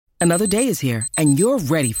Another day is here, and you're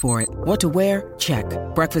ready for it. What to wear? Check.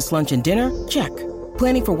 Breakfast, lunch, and dinner? Check.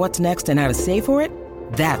 Planning for what's next and how to save for it?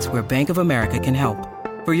 That's where Bank of America can help.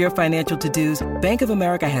 For your financial to-dos, Bank of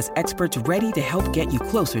America has experts ready to help get you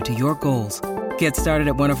closer to your goals. Get started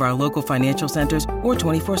at one of our local financial centers or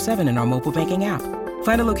 24/7 in our mobile banking app.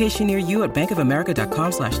 Find a location near you at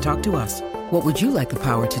bankofamerica.com/talktous. What would you like the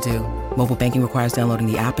power to do? Mobile banking requires downloading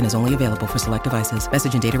the app and is only available for select devices.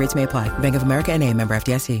 Message and data rates may apply. Bank of America N.A., member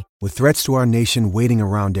FDIC. With threats to our nation waiting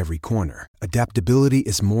around every corner, adaptability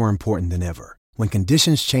is more important than ever. When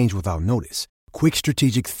conditions change without notice, quick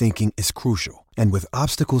strategic thinking is crucial. And with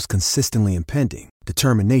obstacles consistently impending,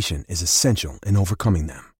 determination is essential in overcoming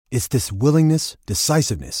them. It's this willingness,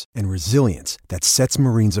 decisiveness, and resilience that sets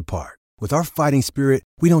Marines apart. With our fighting spirit,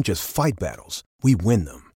 we don't just fight battles, we win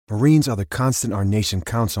them. Marines are the constant our nation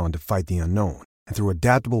counts on to fight the unknown. And through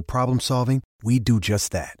adaptable problem solving, we do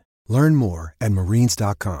just that. Learn more at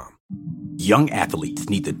marines.com. Young athletes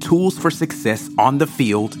need the tools for success on the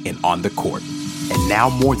field and on the court. And now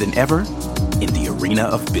more than ever, in the arena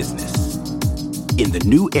of business. In the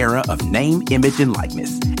new era of name, image, and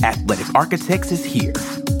likeness, Athletic Architects is here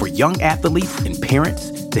for young athletes and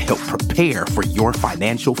parents to help prepare for your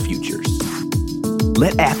financial futures.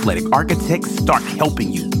 Let Athletic Architects start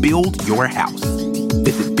helping you build your house.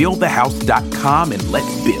 Visit buildthehouse.com and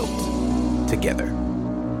let's build together.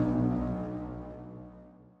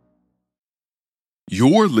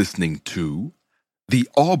 You're listening to the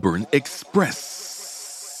Auburn Express.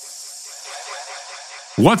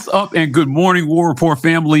 What's up and good morning, War Report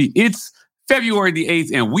family. It's February the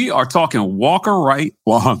 8th, and we are talking Walker White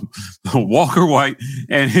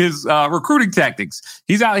and his recruiting tactics.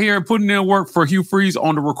 He's out here putting in work for Hugh Freeze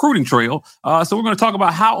on the recruiting trail. So we're going to talk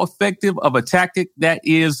about how effective of a tactic that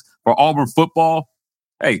is for Auburn football.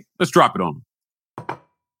 Hey, let's drop it on him.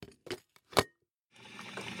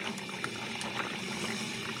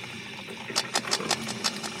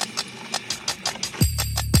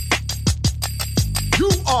 You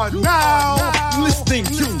are now listening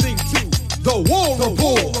to the War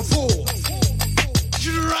Report.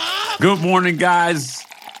 Good morning, guys.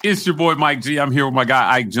 It's your boy, Mike G. I'm here with my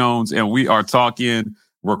guy, Ike Jones, and we are talking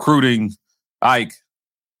recruiting. Ike,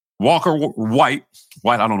 Walker White.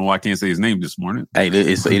 I don't know why I can't say his name this morning. Hey, it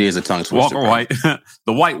is a tongue twister. Walker White,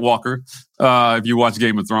 the White Walker, if you watch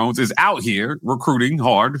Game of Thrones, is out here recruiting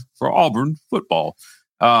hard for Auburn football.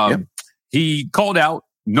 He called out,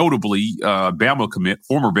 notably, former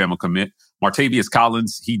Bama commit, Martavius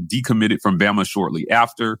Collins. He decommitted from Bama shortly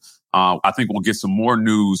after. I think we'll get some more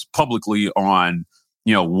news publicly on,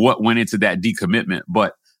 what went into that decommitment.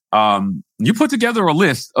 But you put together a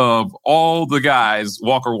list of all the guys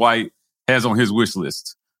Walker White has on his wish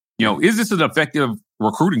list. Is this an effective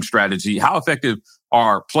recruiting strategy? How effective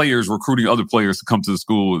are players recruiting other players to come to the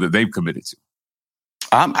school that they've committed to?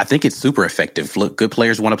 I think it's super effective. Look, good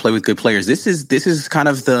players want to play with good players. This is kind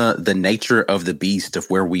of the nature of the beast of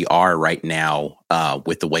where we are right now,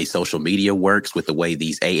 with the way social media works, with the way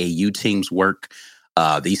these AAU teams work.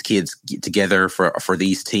 These kids get together for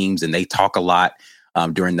these teams, and they talk a lot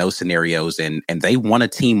during those scenarios, and they want to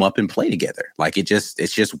team up and play together. Like it's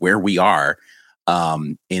just where we are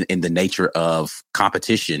in the nature of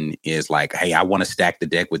competition. Is like, hey, I want to stack the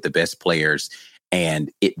deck with the best players.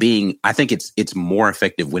 And I think it's more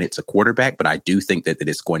effective when it's a quarterback, but I do think that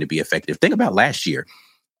it's going to be effective. Think about last year.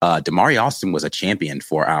 Damari Austin was a champion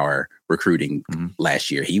for our recruiting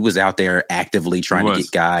last year. He was out there actively trying to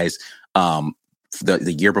get guys.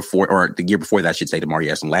 The year before that, I should say,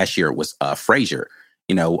 Damari Austin. Last year it was Frazier.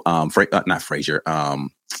 Not Frazier.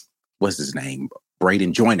 What's his name?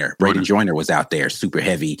 Braden Joyner. Braden Joyner was out there super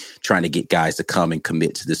heavy trying to get guys to come and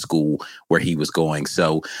commit to the school where he was going.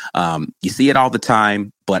 So you see it all the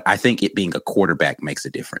time, but I think it being a quarterback makes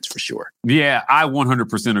a difference for sure. Yeah, I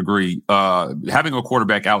 100% agree. Having a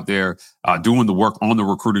quarterback out there doing the work on the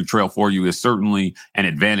recruiting trail for you is certainly an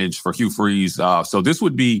advantage for Hugh Freeze. So this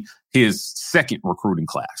would be his second recruiting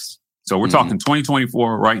class. So we're talking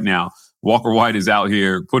 2024 right now. Walker White is out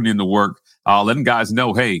here putting in the work. Letting guys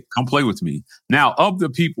know, hey, come play with me. Now, of the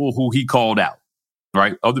people who he called out,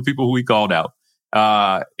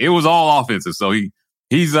 it was all offensive. So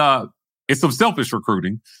he's it's some selfish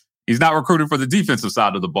recruiting. He's not recruiting for the defensive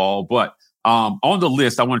side of the ball. But on the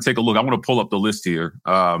list, I want to take a look. I want to pull up the list here.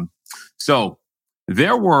 So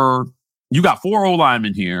you got 4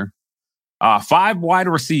 O-linemen here, 5 wide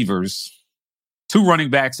receivers, 2 running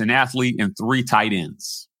backs, an athlete, and 3 tight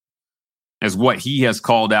ends. As what he has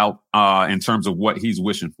called out in terms of what he's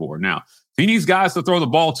wishing for. Now, he needs guys to throw the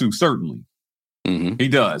ball to, certainly. He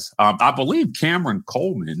does. I believe Cameron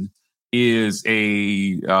Coleman is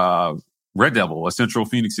a Red Devil, a Central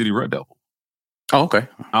Phoenix City Red Devil. Oh, okay.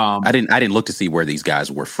 I didn't look to see where these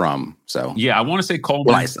guys were from. So yeah, I want to say Coleman.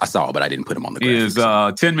 Well, I saw, but I didn't put them on the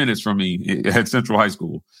graphics. Is 10 minutes from me at Central High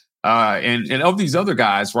School. And of these other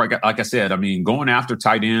guys, right, like I said, I mean, going after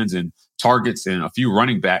tight ends and targets and a few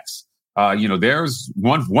running backs. There's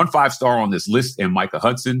one 5-star on this list, and Micah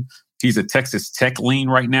Hudson. He's a Texas Tech lean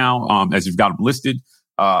right now, as you've got him listed.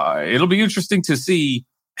 It'll be interesting to see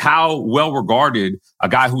how well regarded a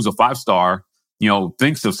guy who's a 5-star,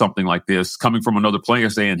 thinks of something like this coming from another player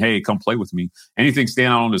saying, "Hey, come play with me." Anything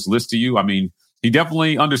stand out on this list to you? I mean, he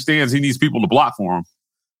definitely understands he needs people to block for him.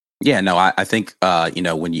 Yeah, no, I think,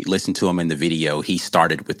 when you listen to him in the video, he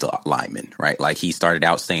started with the linemen, right? Like he started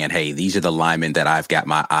out saying, "Hey, these are the linemen that I've got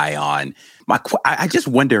my eye on." I just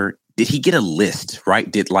wonder, did he get a list,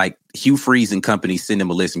 right? Did like Hugh Freeze and company send him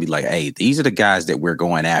a list and be like, "Hey, these are the guys that we're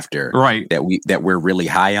going after, right? That we're really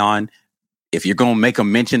high on." If you're going to make a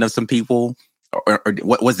mention of some people, or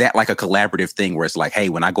what was that like a collaborative thing where it's like, "Hey,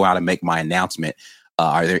 when I go out and make my announcement,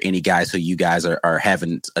 are there any guys who you guys are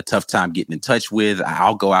having a tough time getting in touch with?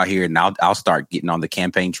 I'll go out here and I'll start getting on the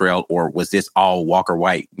campaign trail." Or was this all Walker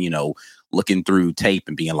White, looking through tape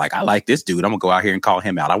and being like, "I like this dude, I'm gonna go out here and call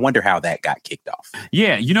him out"? I wonder how that got kicked off.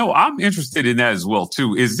 Yeah, I'm interested in that as well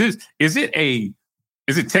too. Is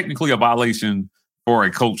it technically a violation for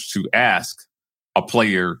a coach to ask a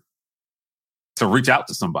player to reach out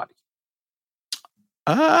to somebody?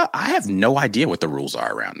 I have no idea what the rules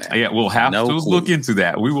are around that. Yeah, we'll have to look into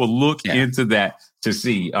that. We will look into that to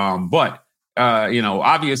see. But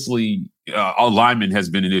obviously, lineman has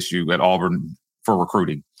been an issue at Auburn for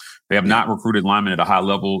recruiting. They have not recruited linemen at a high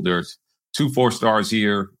level. There's 2 4-stars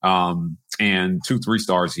here and 2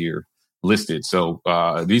 3-stars here listed. So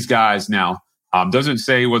these guys now doesn't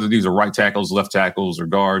say whether these are right tackles, left tackles, or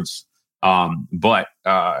guards. But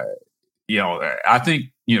I think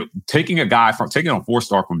taking a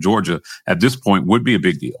 4-star from Georgia at this point would be a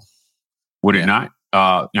big deal, would it not?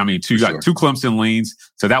 Got 2 Clemson leans,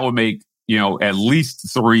 so that would make at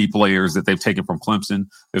least 3 players that they've taken from Clemson.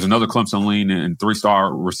 There's another Clemson lean and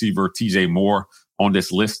 3-star receiver TJ Moore on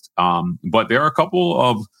this list. But there are a couple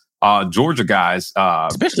of Georgia guys,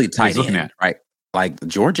 especially tight end, right? Like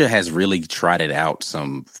Georgia has really trotted out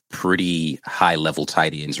some pretty high level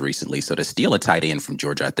tight ends recently. So to steal a tight end from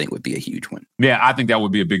Georgia, I think would be a huge one. Yeah, I think that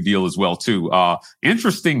would be a big deal as well too.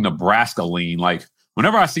 Interesting Nebraska lean. Like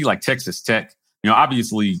whenever I see like Texas Tech,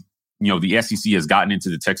 obviously, the SEC has gotten into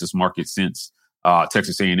the Texas market since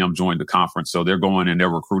Texas A&M joined the conference. So they're going and they're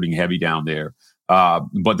recruiting heavy down there.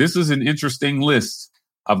 But this is an interesting list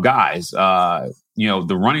of guys. The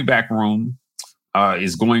running back room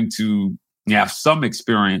is going to have some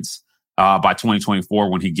experience by 2024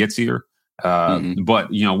 when he gets here. But,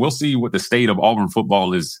 we'll see what the state of Auburn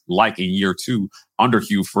football is like in year 2 under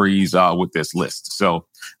Hugh Freeze with this list. So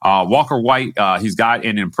Walker White, he's got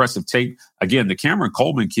an impressive tape. Again, the Cameron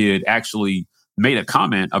Coleman kid actually made a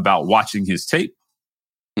comment about watching his tape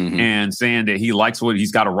and saying that he likes what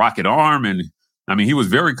he's got a rocket arm. And I mean, he was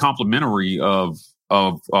very complimentary of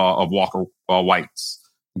Walker White's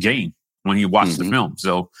game when he watched the film.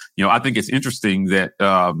 So, I think it's interesting that,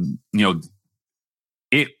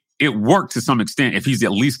 it worked to some extent if he's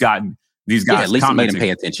at least gotten these guys. At least made him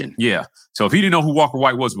pay attention. Yeah. So if he didn't know who Walker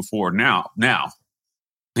White was before, now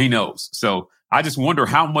he knows. So I just wonder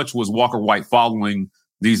how much was Walker White following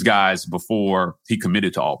these guys before he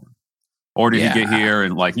committed to Auburn? Or did he get here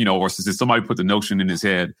and or did somebody put the notion in his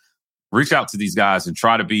head, reach out to these guys and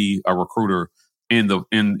try to be a recruiter in the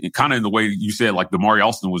way you said, like Damari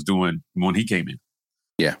Alston was doing when he came in.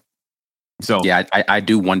 Yeah. So yeah, I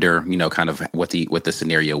do wonder, kind of what the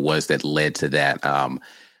scenario was that led to that.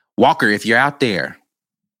 Walker, if you're out there,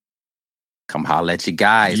 come holler at your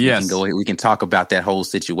guys. Yes. We can talk about that whole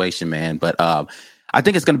situation, man. But I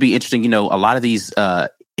think it's going to be interesting. A lot of these,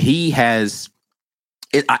 he has.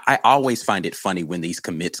 I always find it funny when these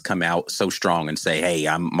commits come out so strong and say,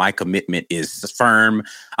 "Hey, my commitment is firm.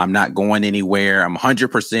 I'm not going anywhere. I'm 100%,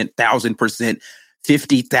 1,000%,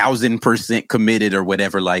 50,000% committed," or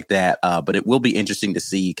whatever like that. But it will be interesting to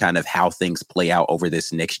see kind of how things play out over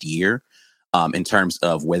this next year in terms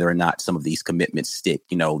of whether or not some of these commitments stick.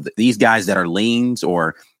 These guys that are leans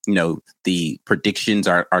or the predictions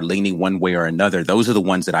are leaning one way or another. Those are the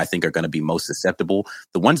ones that I think are going to be most susceptible.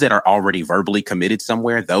 The ones that are already verbally committed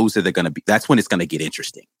somewhere, that's when it's going to get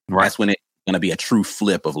interesting. Right. That's when it's going to be a true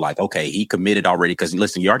flip of like, okay, he committed already. Because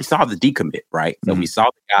listen, you already saw the decommit, right? So we saw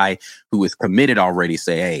the guy who was committed already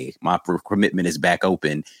say, "Hey, my commitment is back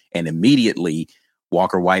open." And immediately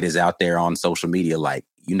Walker White is out there on social media like,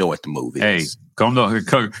 You know what the move is. Hey,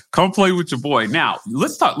 come play with your boy. Now,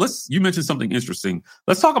 let's talk. You mentioned something interesting.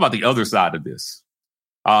 Let's talk about the other side of this.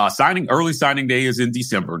 Early signing day is in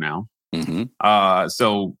December now. Mm-hmm.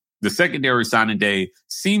 So the secondary signing day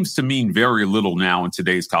seems to mean very little now in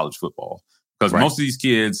today's college football because most of these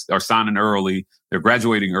kids are signing early. They're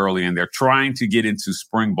graduating early and they're trying to get into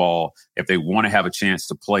spring ball if they want to have a chance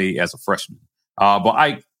to play as a freshman.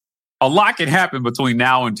 But a lot can happen between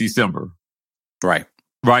now and December. Right.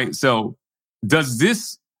 So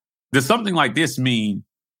does something like this mean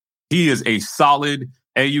he is a solid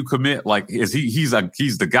AU commit? Like, he's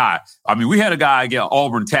the guy? I mean, we had a guy get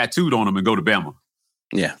Auburn tattooed on him and go to Bama.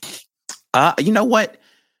 Yeah. You know what?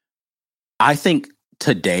 I think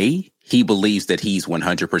today he believes that he's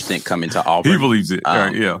 100% coming to Auburn. He believes it.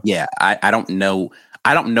 Right, yeah. Yeah. I don't know.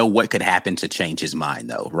 I don't know what could happen to change his mind,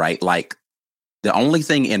 though. Right. Like, the only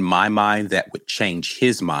thing in my mind that would change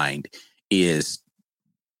his mind is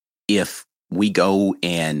if we go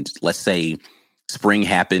and, let's say, spring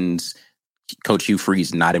happens, Coach Hugh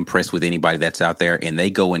Freeze not impressed with anybody that's out there, and they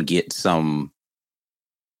go and get some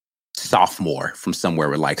sophomore from somewhere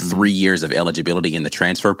with like 3 years of eligibility in the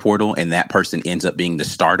transfer portal, and that person ends up being the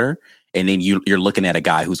starter. And then you're looking at a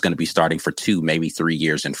guy who's going to be starting for 2, maybe 3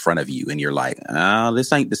 years in front of you. And you're like, oh,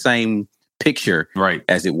 this ain't the same picture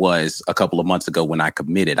as it was a couple of months ago when I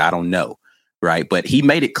committed. I don't know. Right. But he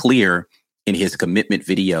made it clear in his commitment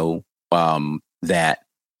video that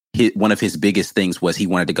one of his biggest things was he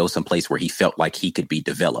wanted to go someplace where he felt like he could be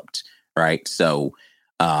developed. Right. So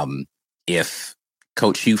if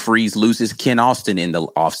Coach Hugh Freeze loses Ken Austin in the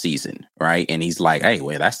offseason, right, and he's like, hey,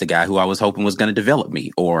 well, that's the guy who I was hoping was going to develop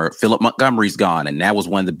me, or Philip Montgomery's gone, and that was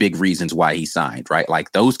one of the big reasons why he signed, right?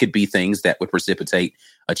 Like, those could be things that would precipitate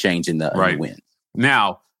a change in the win.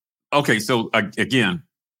 Now, okay, so again,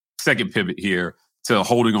 second pivot here to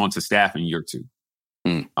holding on to staff in year 2.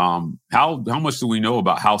 How much do we know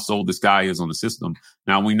about how sold this guy is on the system?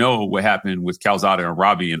 Now, we know what happened with Calzada and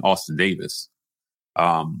Robbie and Austin Davis.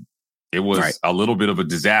 It was a little bit of a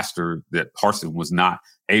disaster that Harsin was not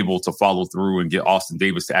able to follow through and get Austin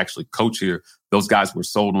Davis to actually coach here. Those guys were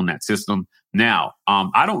sold on that system. Now,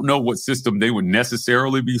 I don't know what system they would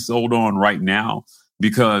necessarily be sold on right now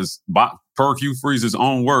because, per Hugh Freeze's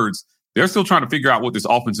own words, they're still trying to figure out what this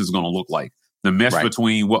offense is going to look like. The mesh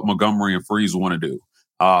between what Montgomery and Freeze want to do.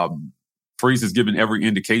 Freeze has given every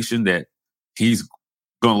indication that he's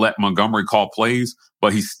going to let Montgomery call plays,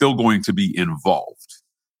 but he's still going to be involved.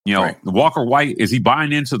 You know, Walker White, is he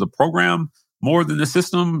buying into the program more than the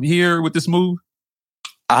system here with this move?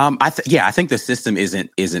 I think the system isn't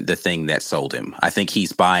the thing that sold him. I think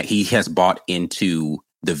he has bought into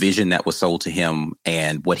the vision that was sold to him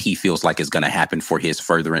and what he feels like is going to happen for his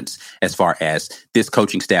furtherance as far as this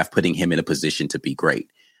coaching staff putting him in a position to be great.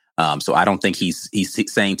 So I don't think he's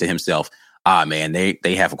saying to himself, man,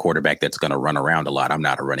 they have a quarterback that's going to run around a lot. I'm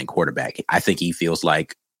not a running quarterback. I think he feels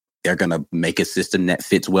like they're going to make a system that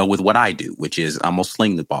fits well with what I do, which is I'm going to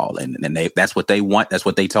sling the ball. And that's what they want. That's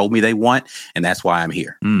what they told me they want. And that's why I'm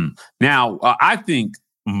here. Now, I think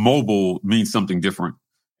mobile means something different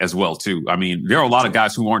as well, too. I mean, there are a lot of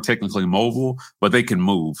guys who aren't technically mobile, but they can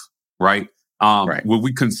move, right? Would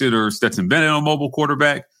we consider Stetson Bennett a mobile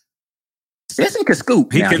quarterback? Stetson could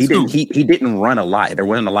scoop. He didn't run a lot. There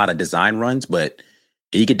wasn't a lot of design runs, but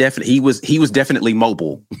he could definitely, he was definitely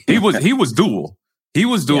mobile. He was dual. He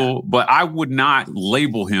was dual, but I would not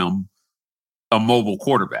label him a mobile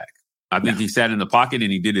quarterback. I think he sat in the pocket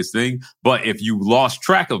and he did his thing. But if you lost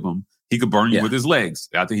track of him, he could burn you with his legs.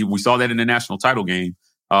 I think we saw that in the national title game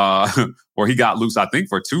where he got loose, I think,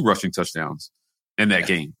 for 2 rushing touchdowns in that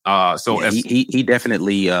game. He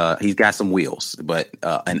definitely he's got some wheels, but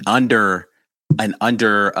an under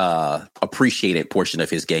appreciated portion of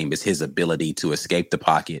his game is his ability to escape the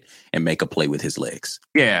pocket and make a play with his legs.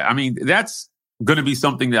 Yeah, I mean, that's going to be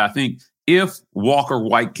something that I think if Walker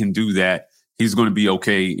White can do that, he's going to be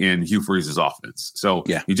okay in Hugh Freeze's offense. So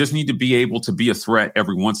you just need to be able to be a threat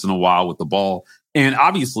every once in a while with the ball. And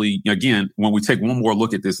obviously, again, when we take one more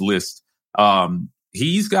look at this list,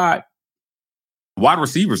 he's got wide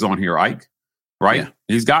receivers on here, Ike, right? Yeah.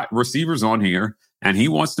 He's got receivers on here, and he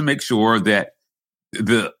wants to make sure that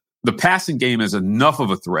the passing game is enough of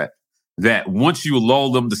a threat that once you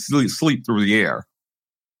lull them to sleep through the air,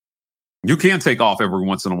 you can take off every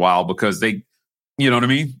once in a while because they, you know what I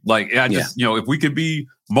mean? Like, if we could be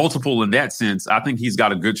multiple in that sense, I think he's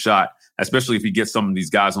got a good shot, especially if he gets some of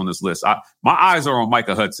these guys on this list. My eyes are on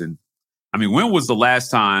Micah Hudson. I mean, when was the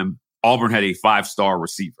last time Auburn had a 5-star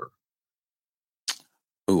receiver?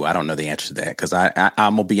 Ooh, I don't know the answer to that because I'm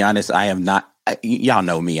going to be honest, I am not, y'all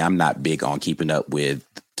know me, I'm not big on keeping up with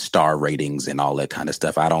star ratings and all that kind of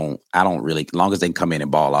stuff. I don't really, as long as they can come in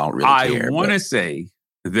and ball, I don't really care. I want to say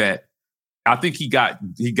that I think he got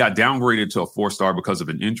downgraded to a 4-star because of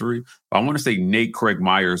an injury. I want to say Nate Craig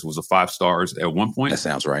Myers was a 5 stars at one point. That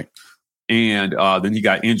sounds right. And then he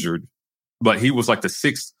got injured, but he was like the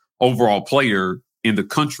 6th overall player in the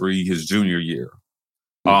country his junior year.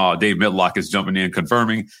 Dave Medlock is jumping in,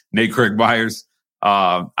 confirming Nate Craig Myers.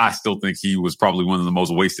 I still think he was probably one of the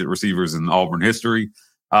most wasted receivers in Auburn history.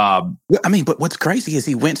 I mean, but what's crazy is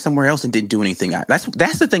he went somewhere else and didn't do anything. That's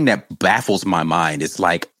the thing that baffles my mind. It's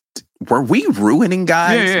like, were we ruining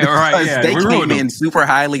guys? Yeah, right. Yeah, they came in super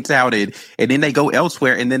highly touted, and then they go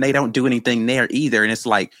elsewhere, and then they don't do anything there either. And it's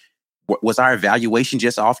like, was our evaluation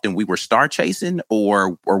just off and we were star chasing,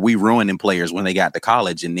 or were we ruining players when they got to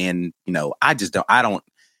college? And then, I don't,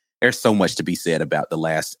 there's so much to be said about the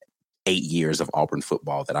last 8 years of Auburn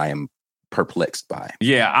football that I am perplexed by.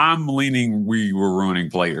 Yeah, I'm leaning we were ruining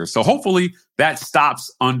players. So hopefully that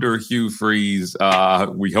stops under Hugh Freeze.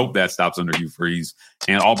 We hope that stops under Hugh Freeze,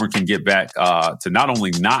 and Auburn can get back to not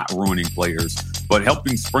only not ruining players, but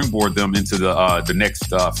helping springboard them into the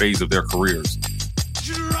next phase of their careers.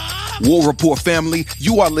 War Report family,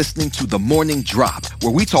 you are listening to The Morning Drop,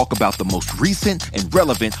 where we talk about the most recent and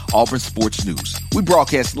relevant Auburn sports news. We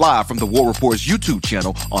broadcast live from the War Report's YouTube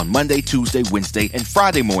channel on Monday, Tuesday, Wednesday, and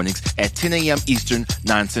Friday mornings at 10 a.m. Eastern,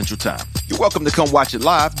 9 Central Time. You're welcome to come watch it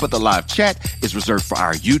live, but the live chat is reserved for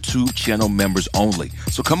our YouTube channel members only.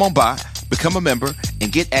 So come on by, become a member,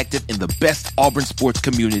 and get active in the best Auburn sports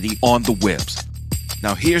community on the webs.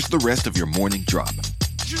 Now here's the rest of your Morning Drop.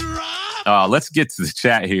 Let's get to the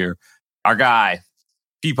chat here. Our guy,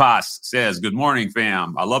 Peepas, says, "Good morning,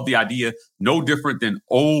 fam. I love the idea. No different than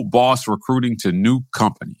old boss recruiting to new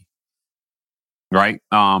company." Right?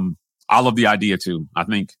 I love the idea too. I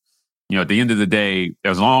think, at the end of the day,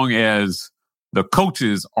 as long as the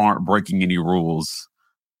coaches aren't breaking any rules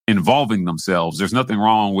involving themselves, there's nothing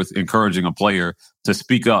wrong with encouraging a player to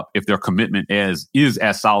speak up if their commitment is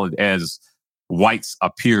as solid as White's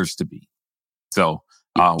appears to be. So,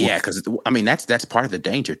 because that's part of the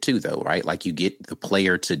danger too, though, right? Like, you get the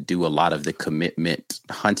player to do a lot of the commitment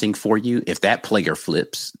hunting for you. If that player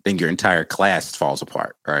flips, then your entire class falls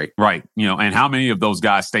apart, right? Right. And how many of those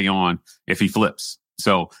guys stay on if he flips?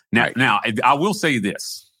 So now I will say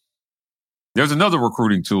this: there's another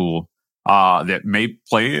recruiting tool that may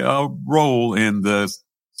play a role in the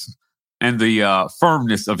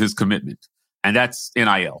firmness of his commitment, and that's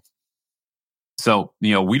NIL. So,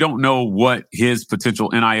 we don't know what his potential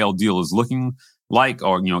NIL deal is looking like,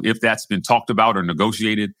 or, if that's been talked about or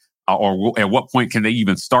negotiated, or at what point can they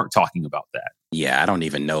even start talking about that? Yeah, I don't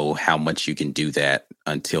even know how much you can do that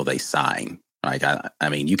until they sign. Like, I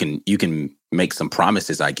mean, you can make some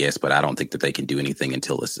promises, I guess, but I don't think that they can do anything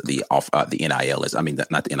until it's the NIL is,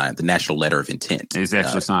 not the NIL, the National Letter of Intent is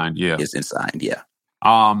actually signed. Yeah, is signed. Yeah.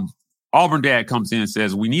 Auburn Dad comes in and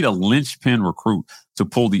says, "We need a linchpin recruit to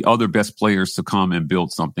pull the other best players to come and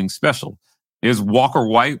build something special." Is Walker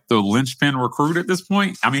White the linchpin recruit at this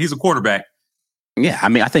point? I mean, he's a quarterback. Yeah,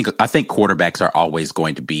 I think quarterbacks are always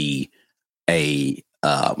going to be a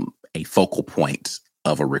focal point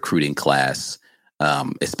of a recruiting class,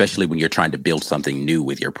 especially when you're trying to build something new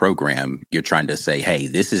with your program. You're trying to say, hey,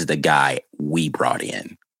 this is the guy we brought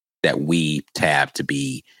in, that we tabbed to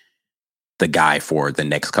be the guy for the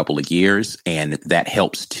next couple of years, and that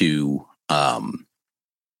helps to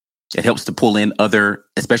pull in other,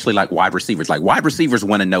 especially like wide receivers. Like, wide receivers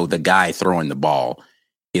want to know the guy throwing the ball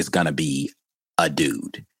is going to be a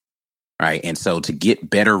dude, right? And so to get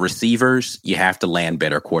better receivers, you have to land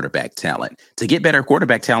better quarterback talent. To get better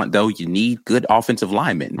quarterback talent, though, you need good offensive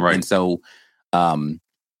linemen, right? And so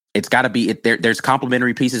it's got to be there's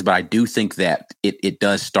complementary pieces, but I do think that it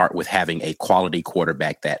does start with having a quality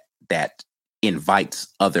quarterback that invites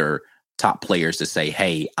other top players to say,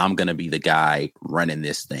 hey, I'm going to be the guy running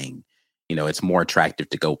this thing. It's more attractive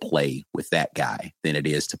to go play with that guy than it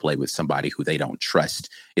is to play with somebody who they don't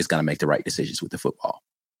trust is going to make the right decisions with the football.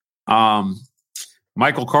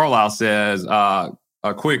 Michael Carlisle says, a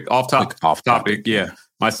quick off topic. Yeah.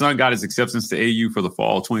 My son got his acceptance to AU for the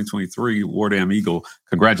fall 2023 War Damn Eagle.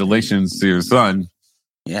 Congratulations to your son.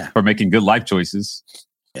 Yeah. For making good life choices.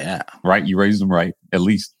 Yeah. Right. You raised him right, at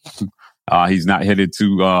least. He's not headed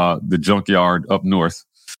to the junkyard up north.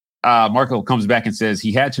 Marco comes back and says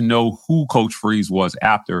he had to know who Coach Freeze was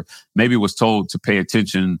after. Maybe was told to pay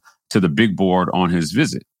attention to the big board on his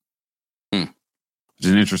visit. Which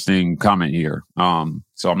is an interesting comment here.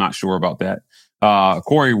 So I'm not sure about that.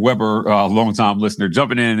 Corey Weber, longtime listener,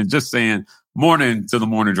 jumping in and just saying morning to the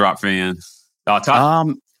Morning Drop fan.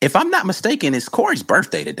 If I'm not mistaken, it's Corey's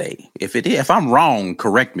birthday today. If I'm wrong,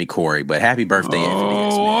 correct me, Corey. But happy birthday!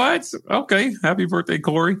 What? Okay, happy birthday,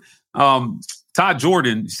 Corey. Todd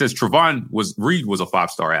Jordan says Trevon Reed was a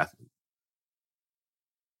 5-star athlete.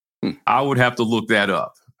 I would have to look that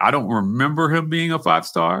up. I don't remember him being a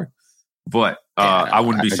 5-star, but I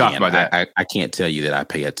wouldn't be shocked by that. I can't tell you that I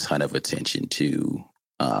pay a ton of attention to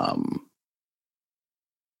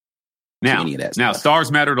any of that stuff.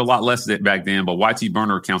 Stars mattered a lot less back then, but YT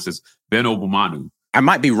Burner counts as Ben Obumanu. I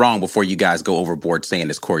might be wrong before you guys go overboard saying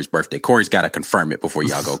it's Corey's birthday. Corey's got to confirm it before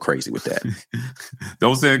y'all go crazy with that.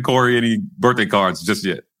 Don't send Corey any birthday cards just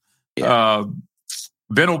yet. Yeah.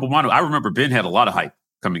 Ben Obumanu, I remember Ben had a lot of hype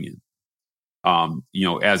coming in.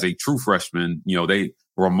 As a true freshman, they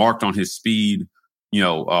remarked on his speed,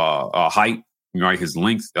 height, right, his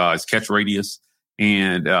length, his catch radius,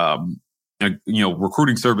 and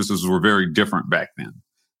recruiting services were very different back then.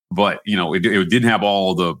 But it didn't have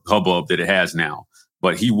all the hubbub that it has now.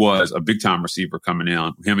 But he was a big time receiver coming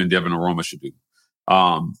in. Him and Devin Aroma should do.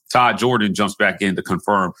 Todd Jordan jumps back in to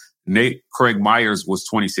confirm. Nate Craig Myers was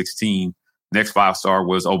 2016. Next 5-star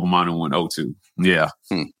was Obumanu in 2002. Yeah.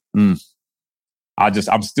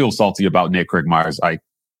 I'm still salty about Nate Craig Myers. I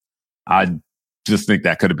just think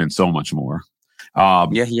that could have been so much more.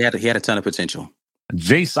 He had a ton of potential.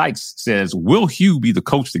 Jay Sykes says, will Hugh be the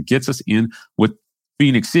coach that gets us in with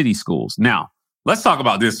Phoenix City schools? Now, let's talk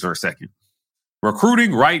about this for a second.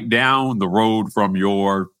 Recruiting right down the road from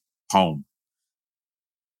your home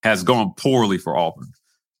has gone poorly for Auburn.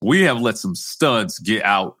 We have let some studs get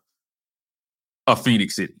out of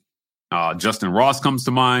Phoenix City. Justin Ross comes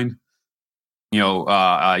to mind.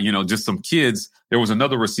 Just some kids. There was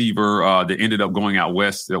another receiver that ended up going out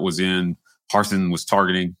west that was in Harsin was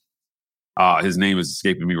targeting. His name is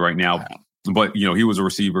escaping me right now, but he was a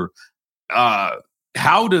receiver.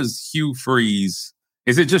 How does Hugh Freeze?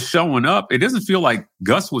 Is it just showing up? It doesn't feel like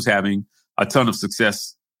Gus was having a ton of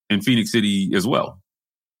success in Phoenix City as well.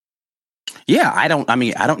 Yeah, I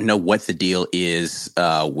don't know what the deal is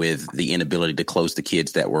with the inability to close the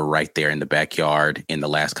kids that were right there in the backyard in the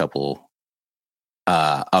last couple.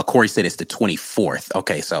 Corey said it's the 24th.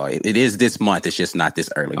 Okay, so it is this month. It's just not this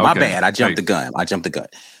early. My bad. I jumped the gun.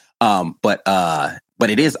 But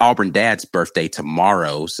it is Auburn Dad's birthday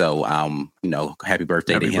tomorrow. So, happy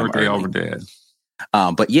birthday to him. Happy birthday, Auburn Dad.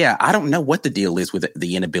 But yeah, I don't know what the deal is with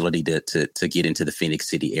the inability to get into the Phoenix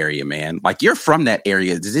City area, man. Like, you're from that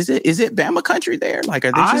area. Is it Bama country there? Like,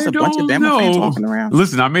 are there just a bunch of Bama fans walking around?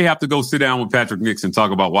 Listen, I may have to go sit down with Patrick Nix and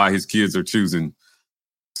talk about why his kids are choosing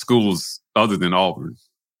schools other than Auburn.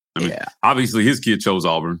 Obviously his kid chose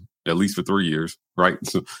Auburn at least for 3 years, right?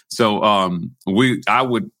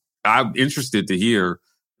 I'm interested to hear,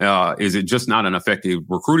 is it just not an effective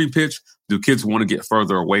recruiting pitch? Do kids want to get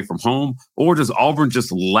further away from home? Or does Auburn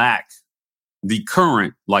just lack the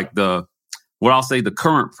current, the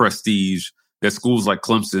current prestige that schools like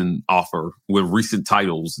Clemson offer with recent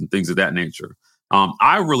titles and things of that nature?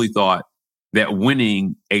 I really thought that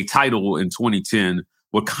winning a title in 2010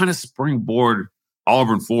 would kind of springboard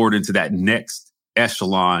Auburn forward into that next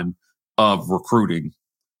echelon of recruiting.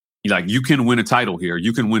 You can win a title here.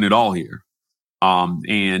 You can win it all here.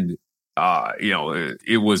 It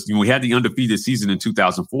was, we had the undefeated season in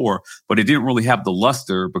 2004, but it didn't really have the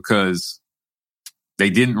luster because they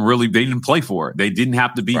didn't play for it. They didn't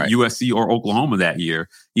have to beat USC or Oklahoma that year,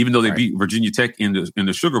 even though they beat Virginia Tech in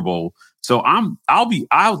the Sugar Bowl. So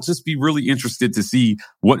I'll just be really interested to see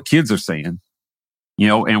what kids are saying,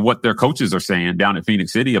 and what their coaches are saying down at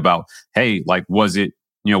Phoenix City about, hey, was it,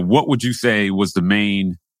 what would you say was the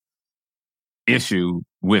main issue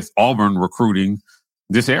with Auburn recruiting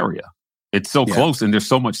this area? It's so close and there's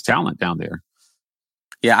so much talent down there.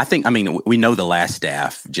 Yeah, we know the last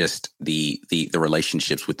staff, just the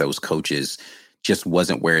relationships with those coaches just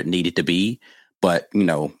wasn't where it needed to be. But,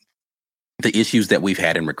 the issues that we've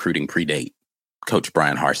had in recruiting predate Coach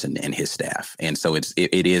Brian Harsin and his staff. And so it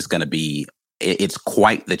is going to be, it's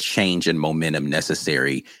quite the change in momentum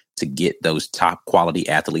necessary to get those top quality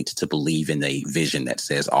athletes to believe in a vision that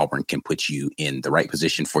says Auburn can put you in the right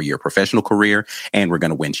position for your professional career, and we're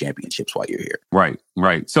going to win championships while you're here.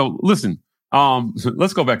 Right. So listen,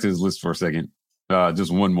 let's go back to this list for a second,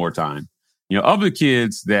 just one more time. Of the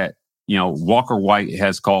kids that, Walker White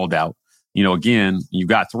has called out, again, you've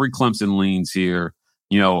got 3 Clemson leans here.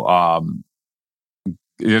 Micah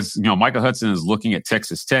Hudson is looking at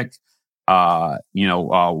Texas Tech. There are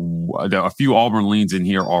a few Auburn leans in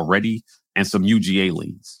here already and some UGA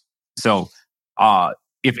leans. So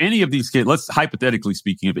if any of these kids, let's hypothetically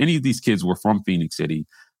speaking, if any of these kids were from Phoenix City,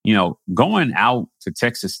 going out to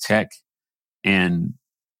Texas Tech and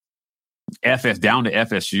down to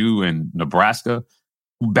FSU and Nebraska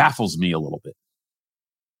baffles me a little bit.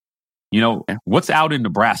 What's out in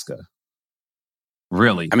Nebraska?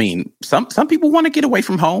 Really? I mean, some people want to get away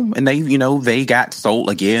from home, and they got sold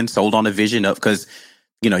on a vision of, because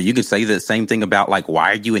you could say the same thing about, like,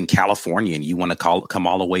 why are you in California and you want to come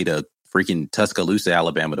all the way to freaking Tuscaloosa,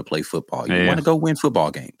 Alabama to play football? You want to go win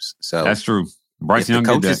football games. So that's true. Bryce Young, the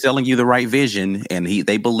coach is selling you the right vision, and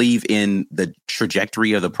they believe in the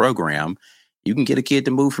trajectory of the program, you can get a kid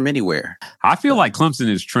to move from anywhere. I feel like Clemson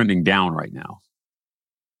is trending down right now.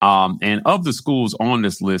 And of the schools on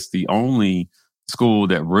this list, the only school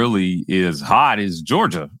that really is hot is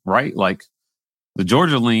Georgia, right? Like, the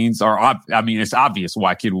Georgia leans are, it's obvious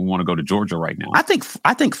why a kid would want to go to Georgia right now. I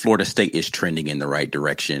think Florida State is trending in the right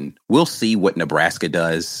direction. We'll see what Nebraska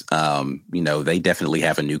does. They definitely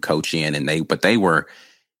have a new coach in, they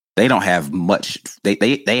don't have much. They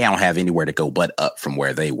don't have anywhere to go but up from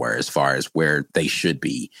where they were as far as where they should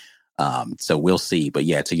be. So we'll see. But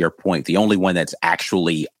yeah, to your point, the only one that's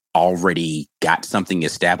actually already got something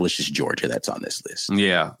established is Georgia that's on this list.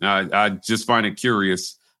 Yeah, I just find it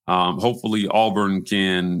curious. Hopefully Auburn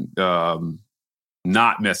can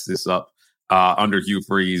not mess this up under Hugh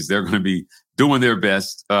Freeze. They're going to be doing their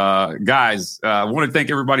best. Guys, I want to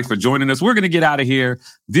thank everybody for joining us. We're going to get out of here.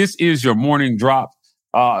 This is your morning drop.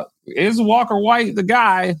 Is Walker White the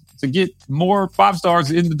guy to get more 5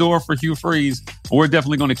 stars in the door for Hugh Freeze? We're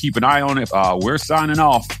definitely going to keep an eye on it. We're signing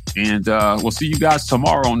off, and we'll see you guys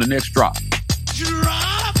tomorrow on the next drop.